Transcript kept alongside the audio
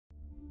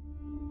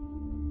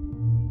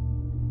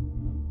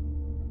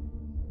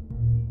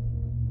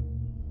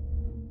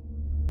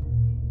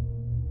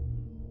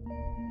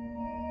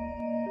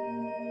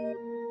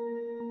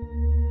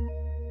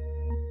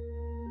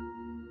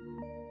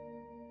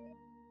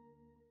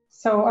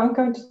So I'm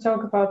going to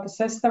talk about the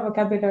CESSDA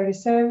vocabulary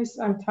service.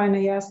 I'm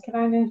Taina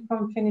Jääskeläinen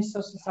from Finnish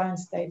Social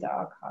Science Data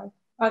Archive.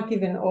 I'll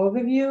give an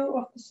overview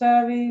of the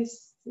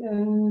service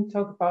and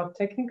talk about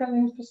technical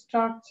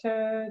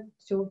infrastructure,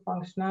 tool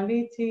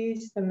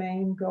functionalities, the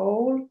main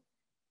goal,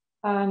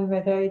 and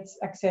whether it's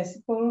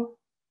accessible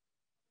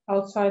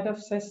outside of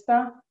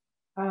CESSDA.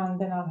 And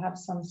then I'll have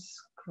some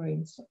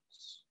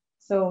screenshots.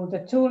 So the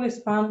tool is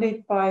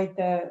funded by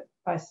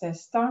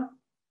CESSDA.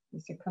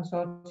 It's a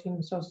consortium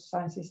of Social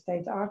Sciences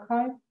Data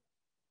Archive,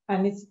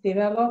 and it's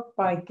developed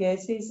by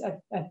GESIS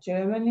at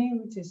Germany,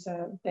 which is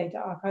a data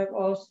archive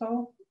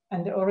also.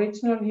 And the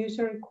original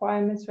user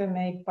requirements were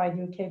made by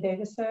UK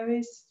Data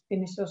Service,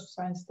 Finnish Social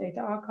Science Data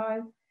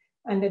Archive,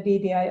 and the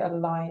DDI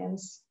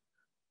Alliance.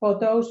 For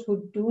those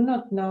who do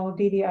not know,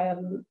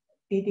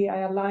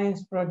 DDI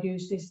Alliance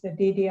produces the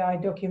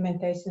DDI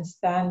documentation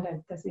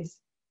standard that is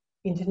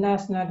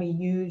internationally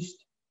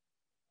used,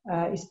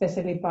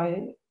 especially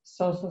by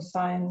social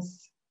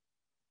science,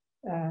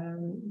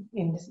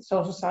 in the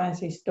social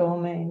sciences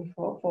domain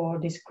for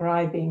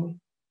describing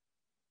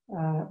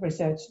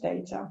research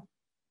data.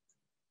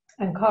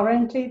 And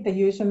currently the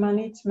user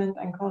management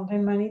and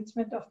content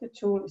management of the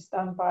tool is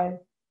done by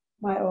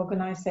my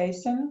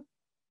organization.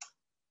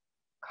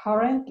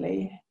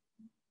 Currently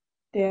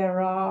there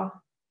are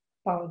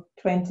about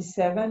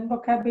 27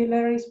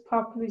 vocabularies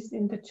published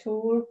in the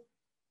tool,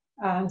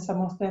 and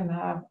some of them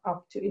have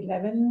up to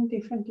 11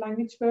 different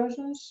language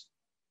versions.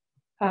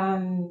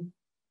 And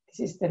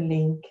this is the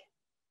link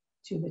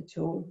to the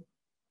tool.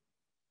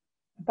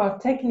 About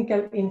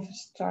technical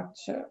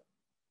infrastructure.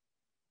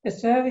 The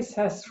service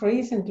has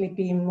recently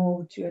been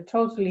moved to a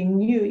totally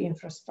new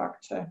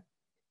infrastructure,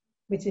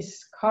 which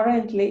is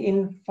currently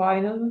in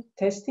final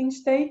testing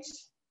stage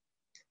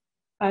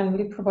and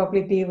will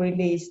probably be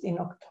released in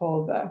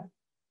October.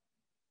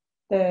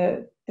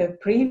 The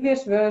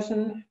previous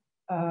version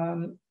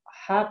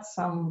had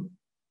some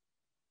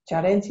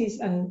challenges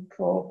and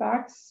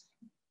drawbacks,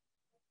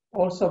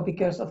 also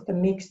because of the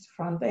mixed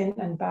front end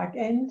and back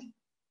end,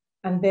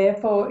 and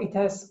therefore it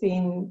has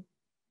been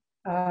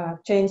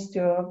changed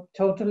to a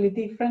totally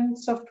different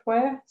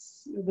software,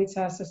 which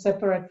has a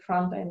separate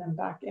front end and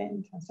back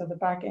end. And so the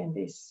back end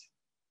is,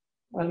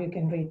 well, you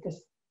can read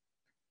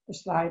the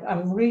slide.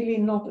 I'm really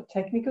not a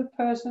technical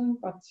person,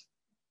 but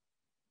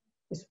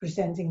just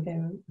presenting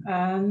them.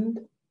 And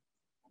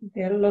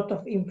there are a lot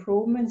of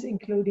improvements,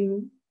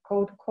 including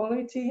code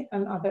quality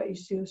and other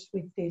issues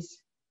with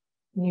this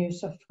new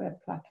software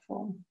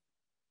platform.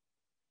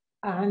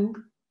 And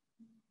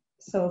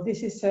so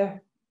this is a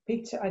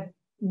picture. I'm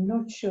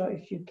not sure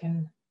if you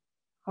can,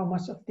 how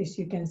much of this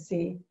you can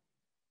see,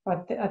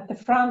 but at the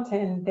front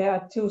end there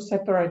are two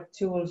separate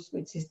tools,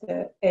 which is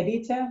the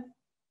editor,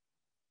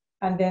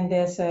 and then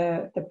there's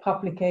the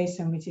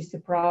publication, which is the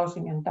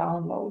browsing and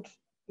download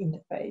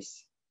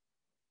interface.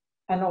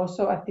 And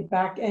also at the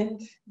back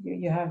end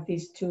you have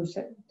these two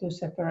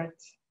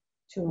separate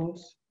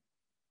tools.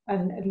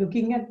 And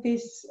looking at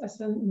this as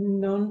a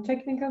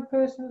non-technical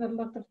person, a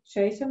lot of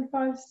JSON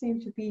files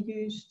seem to be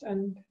used,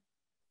 and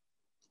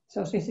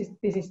so this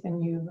is the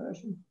new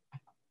version.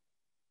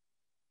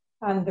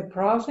 And the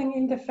browsing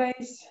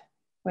interface,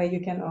 where you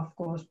can of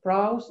course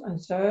browse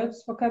and search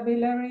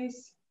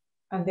vocabularies,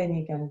 and then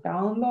you can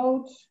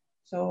download.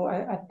 So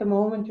at the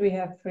moment we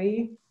have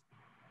 3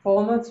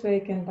 formats where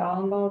you can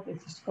download.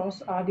 It's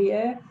SCOS,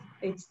 RDF,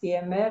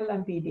 HTML,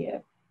 and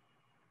PDF.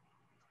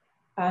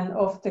 And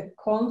of the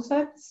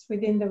concepts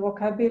within the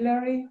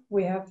vocabulary,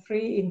 we have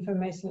 3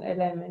 information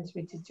elements,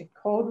 which is the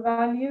code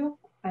value,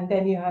 and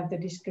then you have the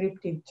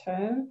descriptive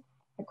term.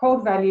 The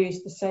code value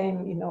is the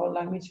same in all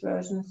language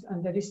versions,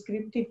 and the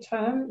descriptive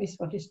term is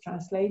what is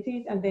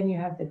translated, and then you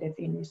have the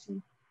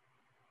definition.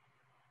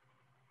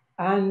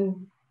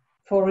 And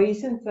for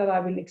reasons that I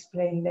will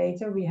explain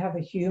later, we have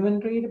a human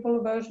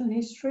readable version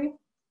history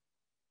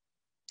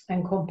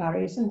and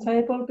comparison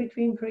table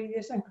between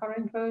previous and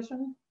current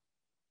version,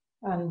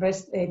 and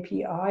REST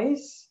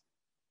APIs.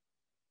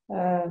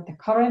 The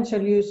current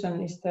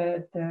solution is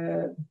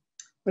the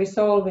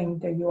resolving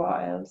the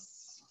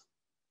URLs.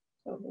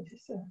 So this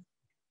is a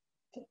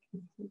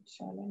technical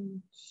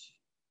challenge.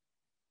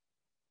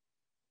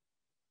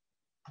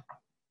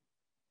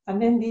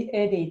 And then the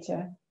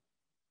editor.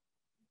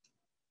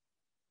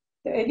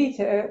 The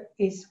editor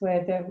is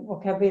where the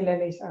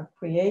vocabularies are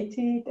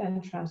created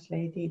and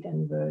translated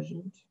and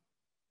versioned.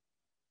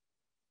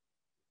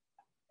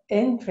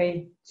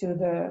 Entry to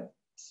the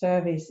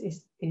service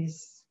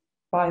is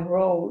by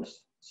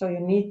roles. So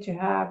you need to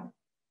have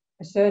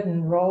a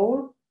certain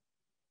role,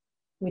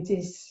 which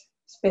is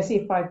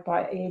specified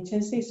by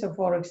agency. So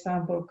for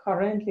example,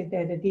 currently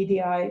the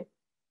DDI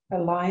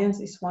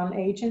Alliance is one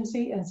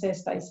agency and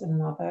CESSDA is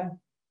another.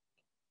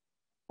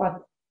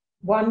 But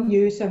one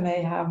user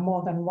may have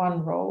more than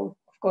one role.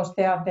 Of course,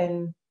 there are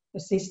then the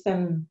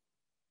system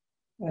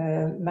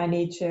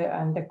manager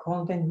and the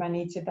content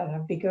manager that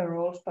have bigger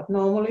roles, but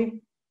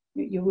normally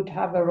you would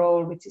have a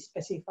role which is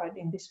specified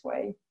in this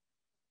way.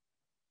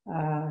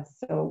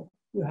 So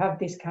you have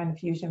this kind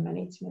of user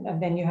management.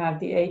 And then you have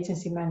the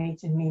agency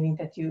management, meaning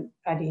that you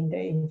add in the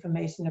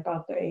information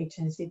about the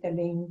agency, the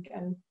link,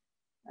 and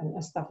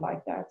stuff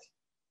like that.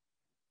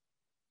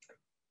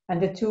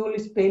 And the tool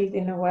is built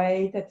in a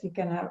way that you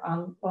can have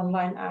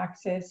online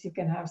access, you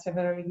can have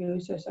several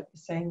users at the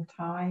same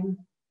time,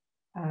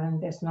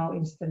 and there's no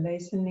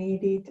installation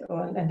needed.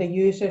 And the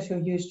users who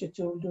use the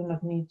tool do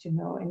not need to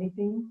know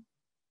anything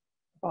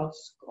about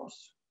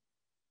scores.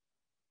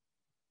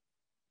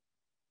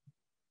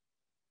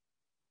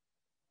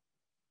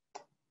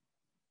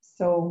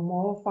 So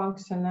more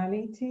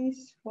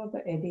functionalities for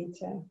the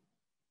editor.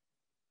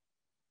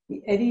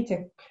 The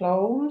editor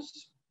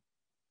clones.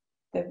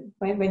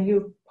 When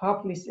you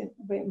publish it,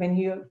 when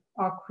you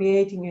are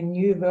creating a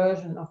new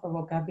version of a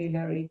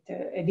vocabulary,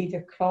 the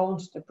editor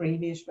clones the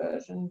previous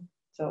version,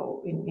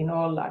 so in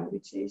all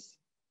languages.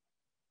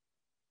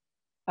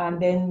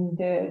 And then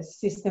the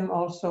system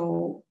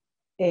also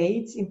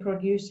aids in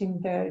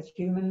producing the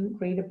human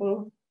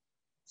readable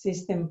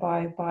system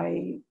by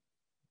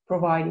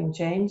providing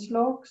change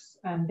logs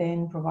and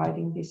then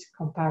providing this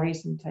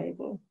comparison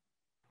table.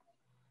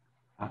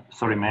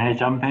 Sorry, may I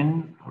jump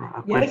in?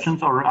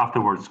 Questions? Yes. Or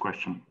afterwards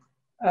question?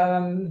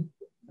 How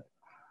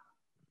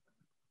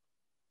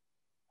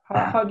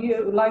do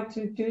you like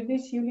to do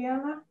this,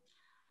 Juliana?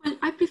 Well,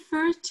 I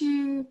prefer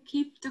to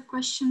keep the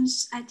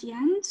questions at the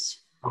end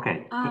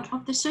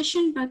of the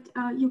session, but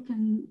you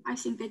can, I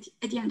think that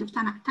at the end of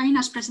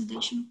Taina's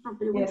presentation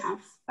probably will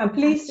have. And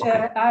please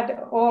add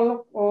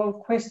all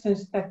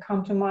questions that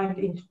come to mind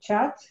into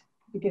chat,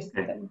 because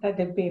that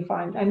will be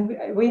fine.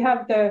 And we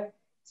have the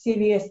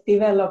CVS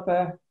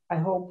developer, I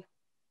hope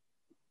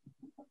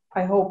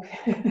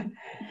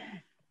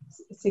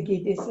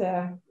Sigit is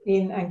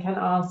in and can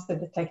answer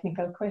the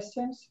technical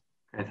questions.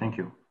 Okay, thank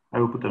you. I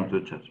will put them to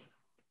the chat.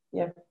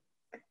 Yeah.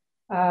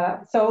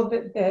 So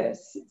the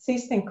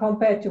system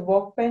compared to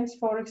Workbench,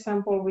 for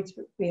example, which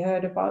we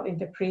heard about in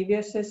the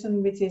previous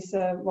session, which is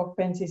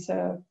Workbench is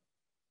a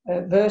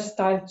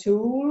versatile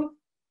tool,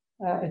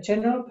 a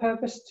general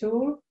purpose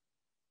tool.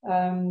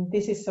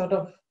 This is sort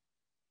of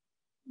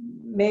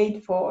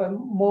made for a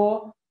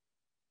more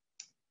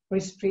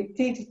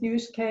restricted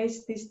use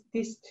case,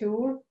 this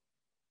tool.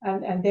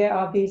 And there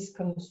are these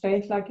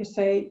constraints, like you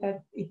say,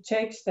 that it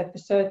checks that the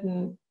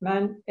certain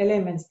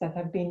elements that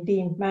have been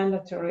deemed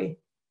mandatory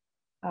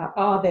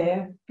are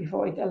there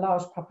before it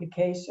allows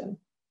publication.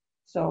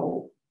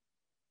 So,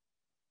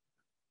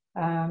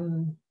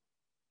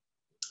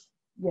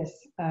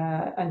 yes,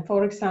 and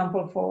for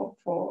example,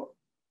 for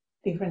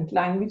different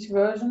language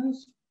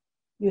versions,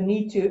 you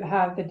need to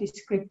have the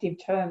descriptive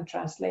term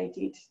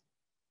translated.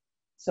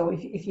 So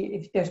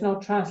if there's no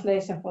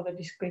translation for the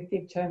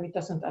descriptive term, it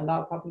doesn't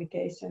allow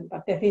publication.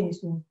 But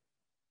definition,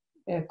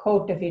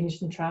 code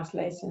definition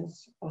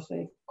translations,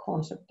 also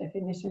concept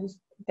definitions,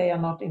 they are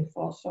not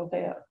enforced, so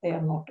they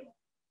are not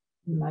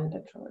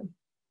mandatory.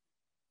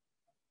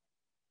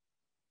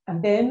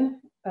 And then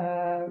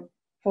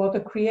for the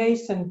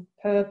creation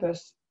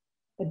purpose,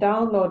 the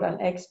download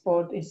and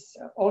export is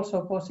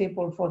also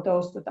possible for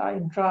those that are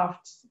in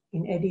drafts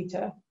in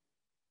editor,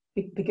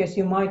 because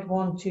you might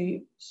want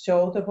to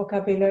show the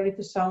vocabulary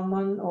to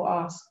someone or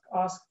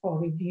ask for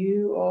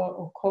review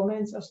or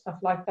comments or stuff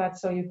like that.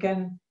 So you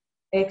can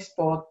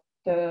export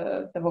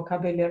the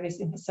vocabularies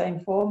in the same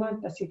format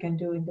as you can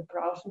do in the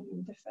browser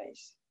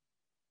interface.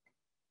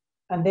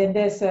 And then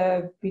there's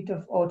a bit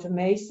of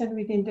automation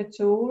within the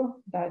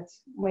tool that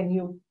when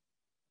you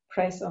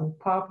press on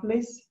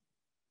publish,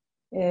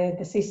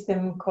 the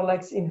system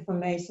collects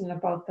information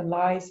about the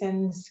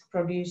license,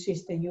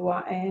 produces the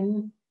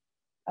URN,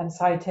 and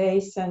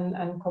citation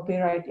and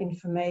copyright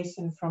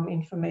information from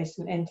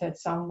information entered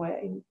somewhere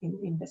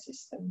in the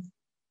system.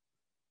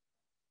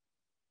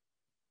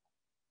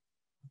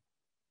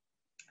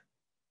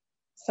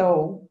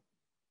 So,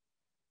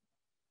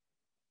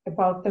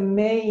 about the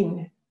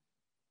main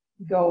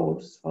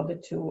goals for the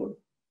tool.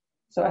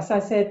 So as I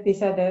said,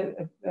 these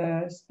are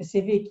a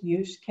specific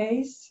use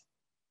case.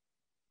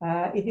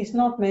 It is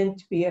not meant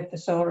to be a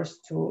thesaurus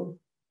tool.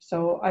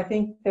 So I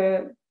think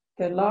the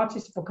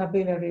largest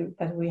vocabulary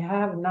that we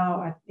have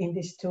now in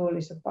this tool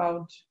is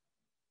about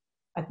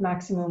at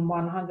maximum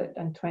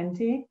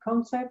 120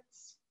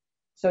 concepts.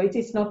 So it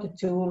is not a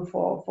tool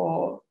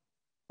for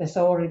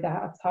thesaurus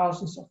that have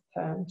thousands of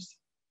terms.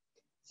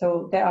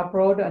 So there are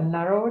broader and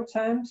narrower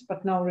terms,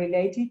 but no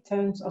related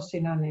terms or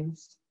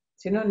synonyms.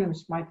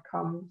 Synonyms might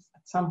come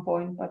at some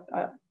point, but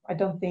I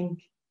don't think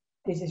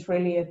this is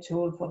really a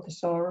tool for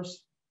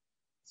thesaurus.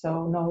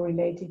 So no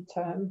related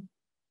term.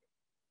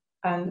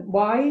 And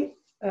why?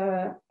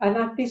 And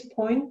at this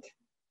point,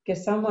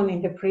 because someone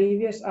in the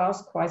previous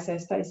asked why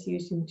CESSDA is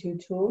using two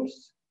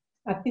tools.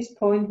 At this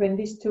point, when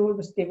this tool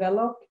was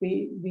developed,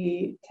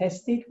 we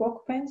tested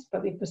Workbench,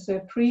 but it was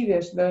a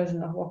previous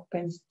version of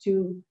Workbench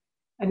 2.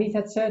 And it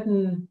had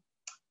certain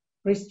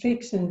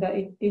restrictions that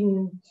it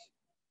didn't,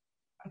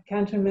 I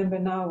can't remember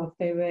now what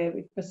they were.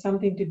 It was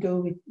something to do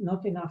with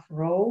not enough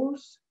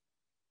roles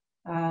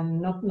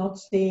and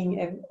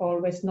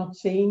always not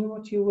seeing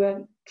what you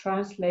were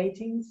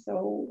translating.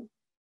 So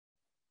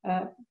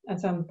and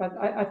some. But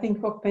I think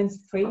VocPens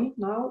 3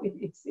 now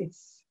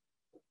it's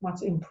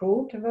much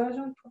improved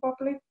version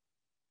probably.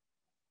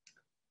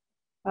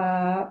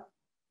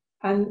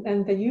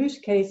 And the use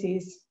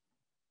cases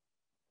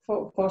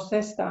for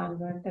CESSDA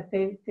were that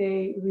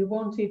we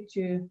wanted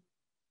to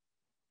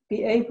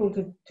be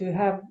able to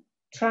have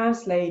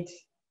translate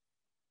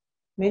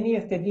many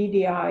of the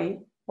DDI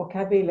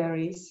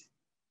vocabularies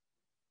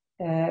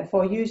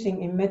for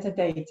using in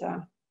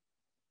metadata,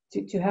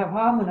 to have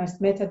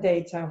harmonized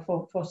metadata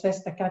for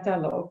CESSDA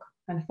catalog,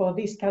 and for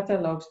these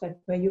catalogs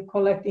where you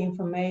collect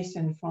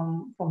information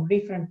from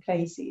different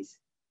places.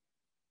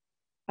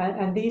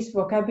 And these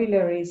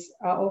vocabularies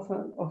are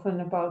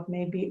often about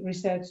maybe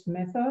research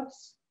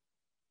methods.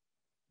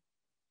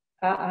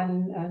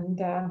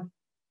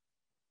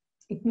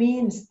 It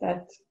means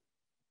that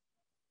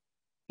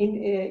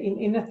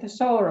in a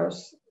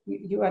thesaurus,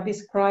 you are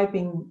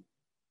describing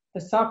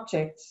the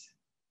subjects,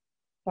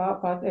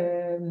 but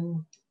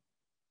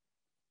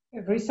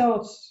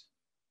research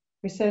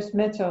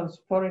methods,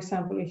 for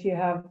example, if you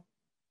have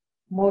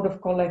mode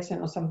of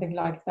collection or something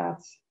like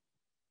that,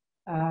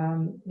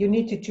 you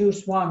need to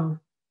choose one.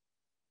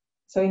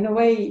 So in a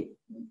way,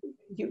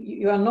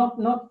 you are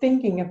not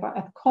thinking about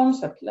at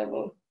concept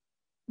level.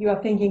 You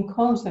are thinking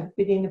concept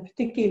within a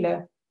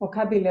particular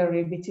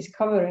vocabulary which is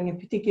covering a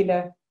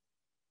particular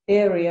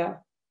area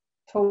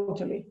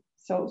totally.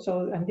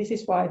 And this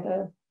is why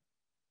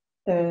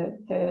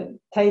the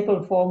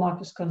table format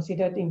was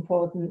considered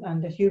important,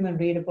 and the human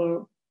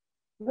readable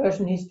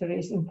version history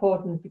is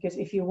important, because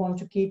if you want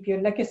to keep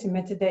your legacy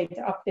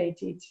metadata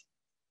updated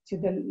to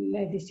the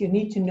latest, you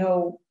need to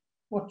know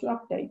what to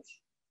update.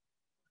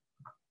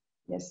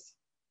 Yes.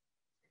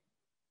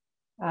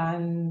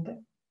 And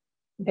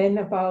then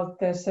about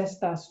the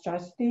CESSDA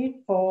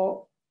strategy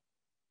for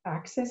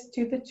access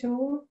to the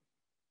tool.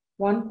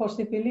 One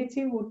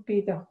possibility would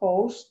be to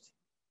host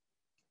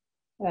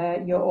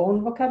your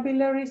own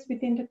vocabularies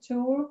within the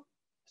tool.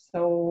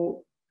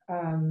 So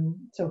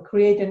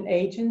create an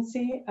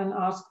agency and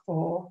ask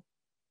for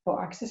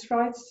access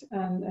rights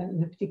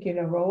and a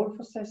particular role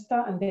for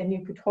CESSDA, and then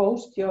you could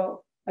host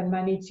and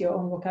manage your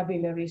own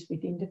vocabularies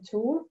within the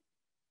tool.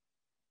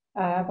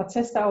 But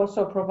CESSDA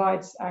also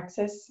provides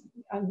access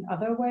in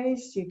other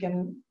ways. You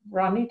can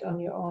run it on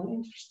your own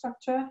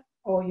infrastructure,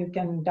 or you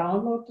can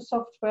download the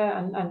software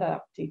and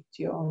adapt it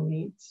to your own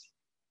needs.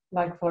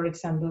 Like, for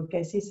example,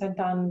 cases have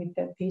done with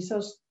the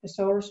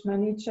Thesaurus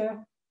Manager,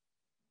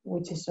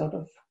 which is sort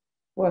of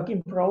work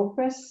in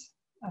progress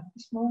at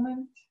this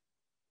moment.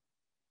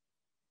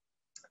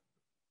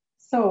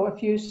 So a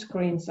few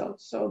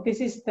screenshots. So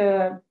this is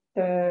the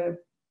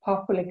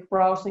public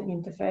browsing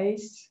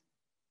interface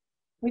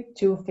with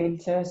two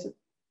filters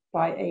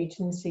by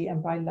agency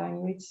and by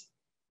language.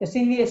 The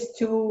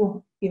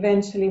CVS2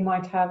 eventually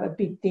might have a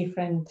bit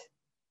different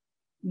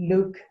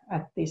look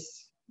at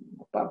this,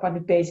 but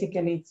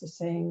basically it's the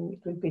same,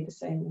 it will be the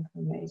same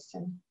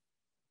information.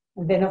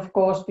 And then of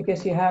course,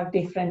 because you have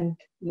different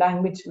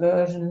language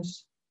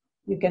versions,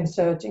 you can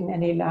search in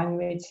any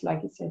language,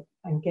 like it said,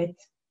 and get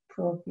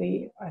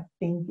probably, I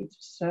think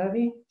it's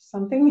survey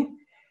something.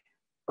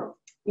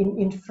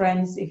 In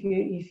French,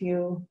 if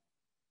you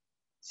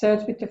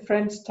search with the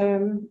French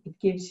term, it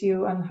gives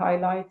you and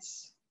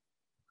highlights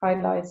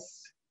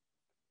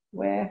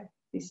where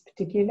this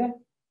particular.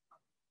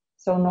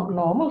 So not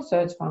normal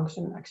search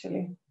function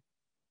actually.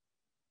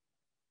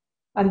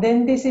 And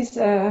then this is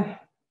a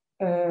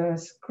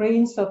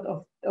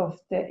screenshot of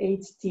the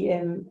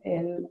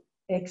HTML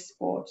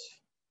export.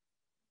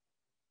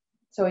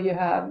 So you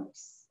have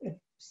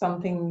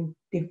something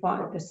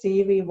defined, the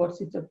CV,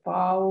 what's it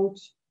about,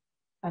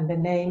 and the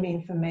name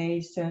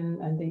information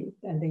and the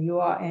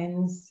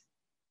URNs.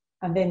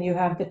 And then you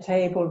have the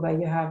table where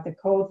you have the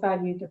code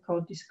value, the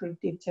code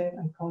descriptive term,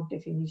 and code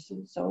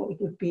definition. So it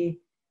would be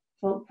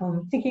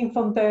from thinking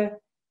from the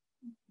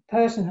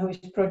person who is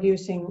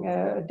producing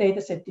a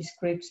dataset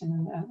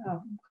description,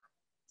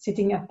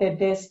 sitting at their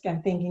desk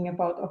and thinking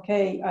about,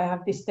 okay, I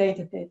have this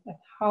data,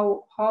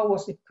 how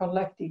was it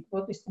collected?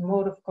 What is the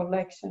mode of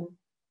collection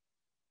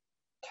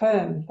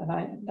term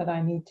that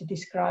I need to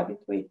describe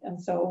it with?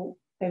 And so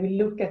they will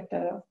look at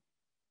the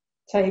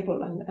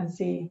table and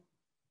see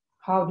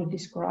how to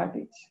describe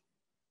it.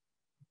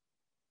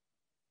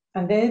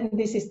 And then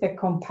this is the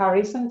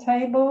comparison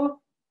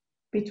table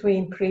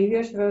between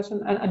previous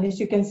version. And as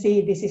you can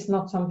see, this is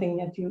not something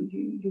that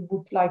you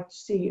would like to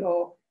see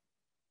or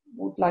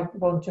would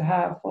want to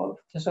have for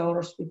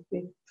thesaurus with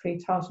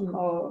 3,000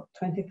 or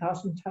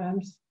 20,000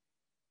 terms.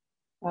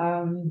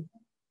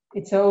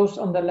 It shows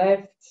on the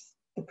left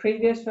the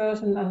previous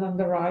version, and on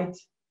the right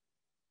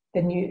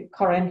the new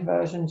current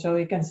version. So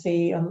you can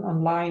see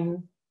on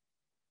line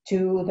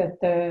 2 that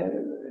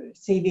the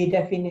CV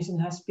definition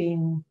has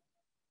been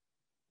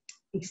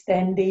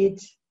extended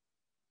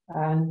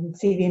and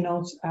CV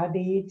notes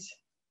added,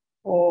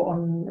 or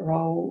on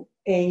row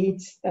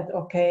 8 that,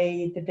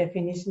 okay, the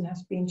definition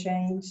has been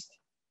changed.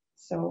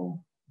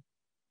 So,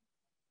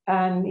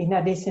 and in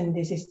addition,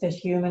 this is the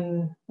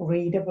human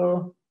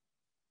readable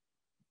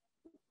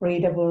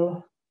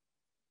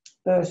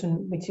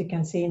version, which you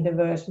can see in the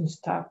versions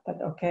tab,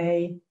 that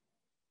okay,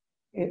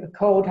 a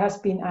code has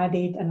been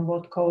added and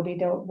what code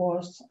it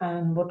was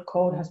and what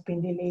code has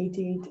been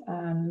deleted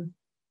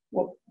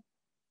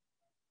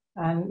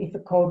and if a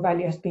code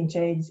value has been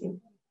changed,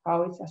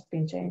 how it has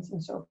been changed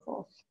and so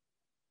forth.